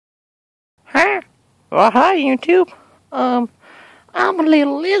Well, hi YouTube. I'm a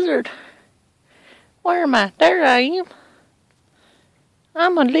little lizard. Where am I? There I am.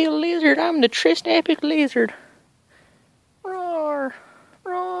 I'm a little lizard. I'm the TristEpic Lizard. Roar,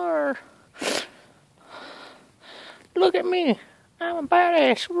 roar. Look at me. I'm a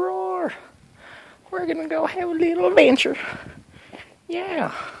badass. Roar. We're gonna go have a little adventure.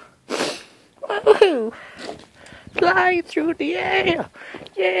 Yeah. Woohoo. Fly through the air.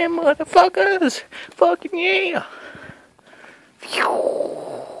 Yeah, motherfuckers. Fucking yeah.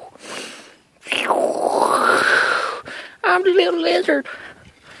 I'm the little lizard.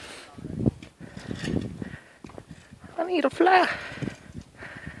 I need to fly.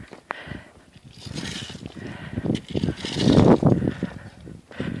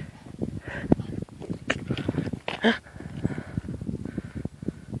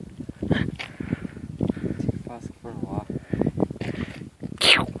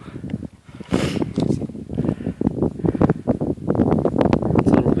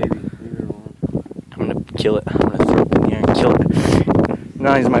 I'm gonna kill it. I'm gonna throw it in the air and kill it.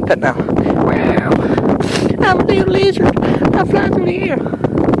 No, he's my pet now. Wow. I'm a little lizard. I fly through the air.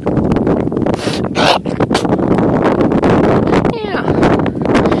 Yeah.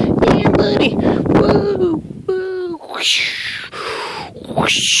 Yeah, buddy. Woo. Woo.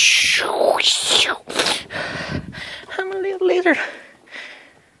 I'm a little lizard.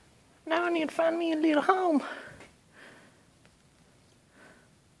 Now I need to find me a little home.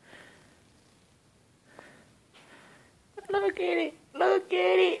 Look at it. Look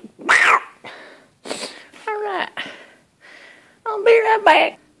at it. Alright. I'll be right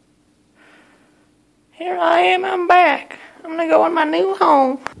back. Here I am. I'm back. I'm going to go in my new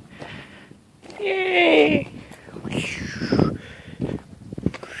home. Yay.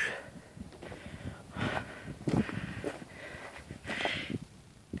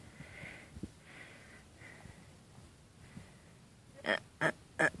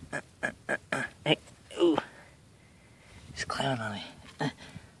 Hey. Ooh. He's climbing on me.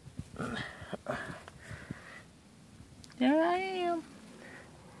 There I am.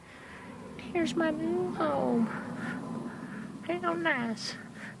 Here's my new home. How nice.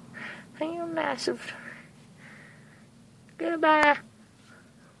 How nice of... Goodbye.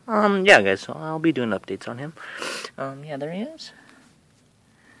 Yeah guys, so I'll be doing updates on him. Yeah, there he is.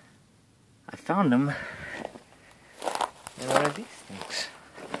 I found him in one of these things.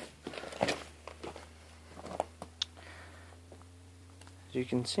 As you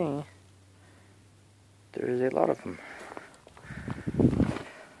can see, there is a lot of them.